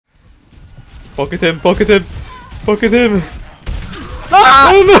Pocket him, pocket him, pocket him.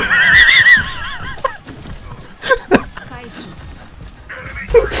 Ah! Oh no!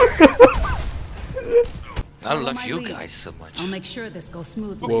 I love you guys so much. I'll make sure this goes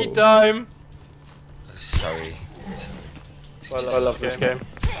smoothly. Cookie time. Sorry. I love this game.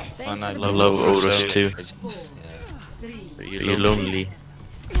 And I love Horus too. Yeah. You're lonely.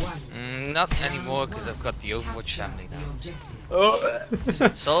 Not anymore because I've got the Overwatch family now. Oh.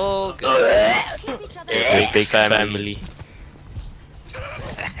 It's all good. Big family.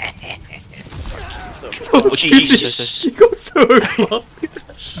 Oh Jesus! You got so far.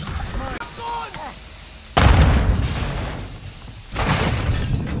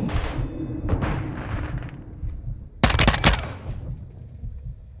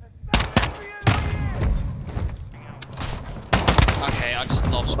 Okay, I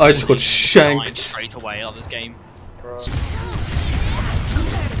just lost. I just got shanked straight away on this game.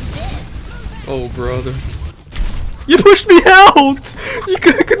 Oh brother. You pushed me out! You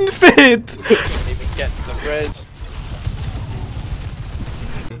couldn't fit! Didn't even get to the res.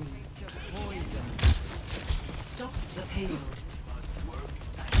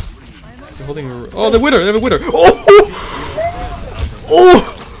 They're holding a... Oh, they're winner! They have a winner! Oh! Oh!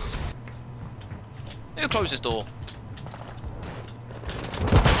 Who closed this door?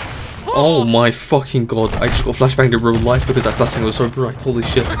 Oh my fucking god. I just got flashbanged in real life because that flashbang was so bright. Holy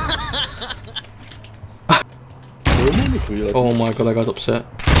shit. Oh my god, that guy's upset.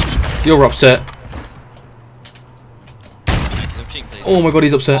 You're upset. Oh my god,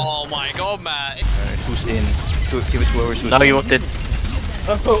 he's upset. Oh my god, man. Who's in? Give it to whoever's now you wanted.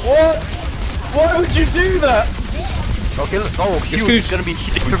 What? Why would you do that? Okay, oh, he's gonna be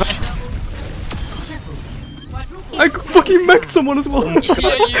hitting your back. I fucking mech'd someone as well. I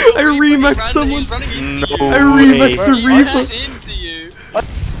remech'd someone. No I remech'd the Reaper. Into you.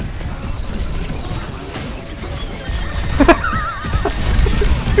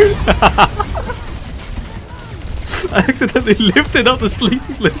 I accidentally lifted up the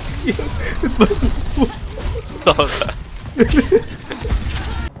sleepless with my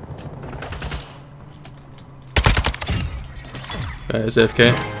There's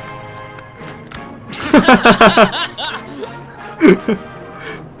FK.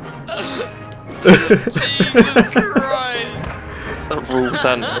 Jesus Christ! That rules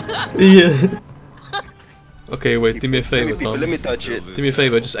and Yeah. Okay, wait, do me a favor, Tom. Let me touch it. Do me a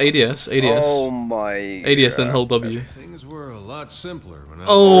favor, just ADS. Oh my. ADS, then hold W. Things were a lot simpler when I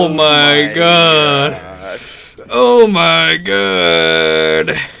Oh my god. Oh my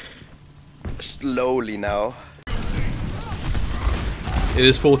god. Slowly now. It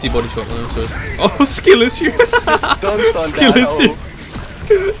is 40 body shot now, so. Oh, skill issue! Skill issue!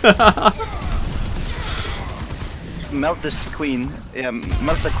 melt this queen. Yeah,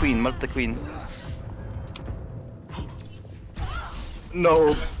 melt the queen, melt the queen.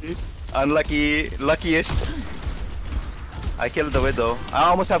 No. Unlucky. Luckiest. I killed the widow. I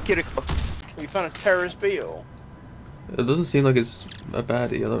almost have Kiriko. We found a terrorist beetle. It doesn't seem like it's a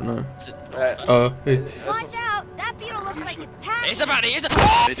baddie, I don't know. Watch out! That beetle looks like it's packed. It's a baddie, it's a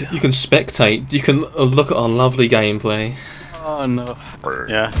baddie! You can spectate, you can look at our lovely gameplay. Oh no.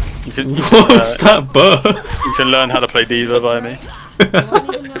 Yeah. You can, What was that burr? you can learn how to play Diva by me.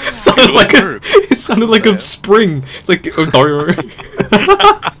 It sounded like a spring. It's like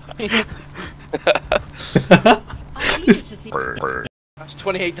That's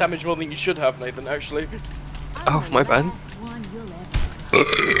 28 damage more than you should have, Nathan, actually. Oh, my bad.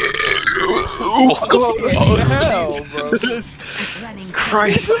 What the hell, bro?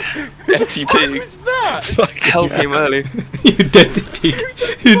 Christ. Dirty pig. What is that? Help him early. You dirty pig.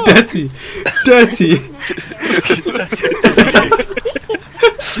 You dirty. Dirty.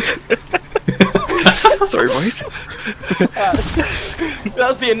 Sorry, boys.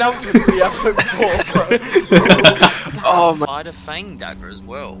 That's the announcement for the episode 4, bro. Oh my. I had a fang dagger as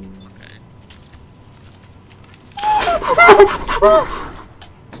well.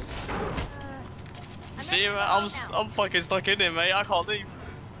 See, I'm fucking stuck in it, mate. I can't leave.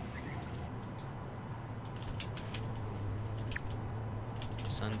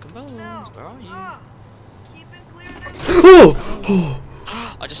 Sun Bones, where are you? Oh!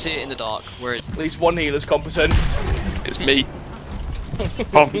 I just see it in the dark. Where is? At least one healer's competent. It's me.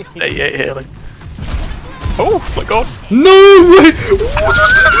 88 healing. Oh my god. No way! What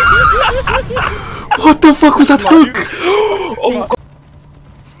was that? What the fuck was that hook? Oh god.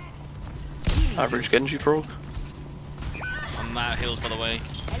 Average Genji frog. I'm out of heals, by the way.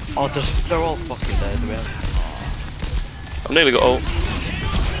 Oh, they're all fucking dead, man. I've nearly got ult.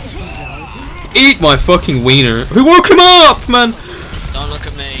 Eat my fucking wiener. Who woke him up, man? Don't look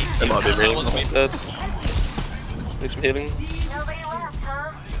look at me. It might be That me. wasn't me. Dead. Need some healing.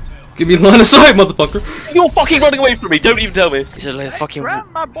 Give me line of sight, motherfucker. You're fucking running away from me. Don't even tell me. Is it like fucking?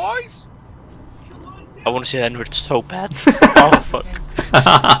 My boys. I want to see that N-word so bad. Oh fuck.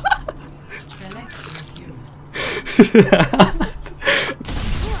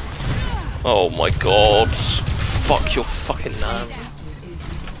 Oh my god. Fuck your fucking nan.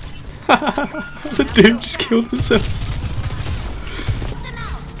 The dude just killed himself.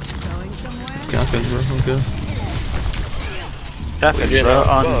 Gapping, bro. Okay. Tapping, bro,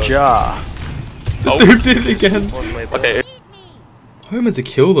 on jaw. The dude did it again. Okay. How are we meant to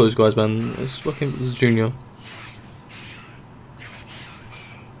kill those guys, man? It's fucking. This is Junior.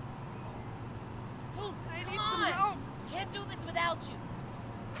 Can't do this without you.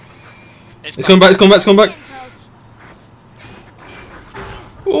 It's coming back. It's coming back. It's coming back.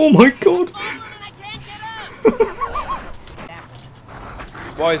 Oh my god.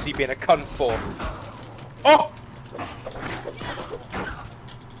 Why is he being a cunt for? Oh!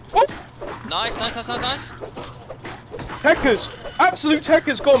 Nice. Techers! Absolute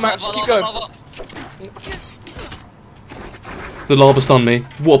techers! Go on, Max, keep going. The lava stunned me.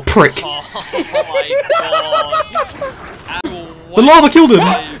 What a prick. Oh my god. The lava killed him.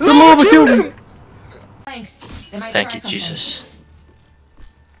 The lava killed him. Thank you, Jesus.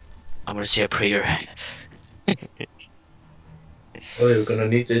 I'm gonna say a prayer. Oh, you're gonna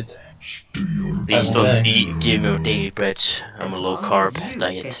need it. Please don't give me daily bread. I'm a low carb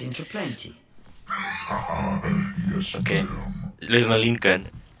diet. Okay. Little Lincoln.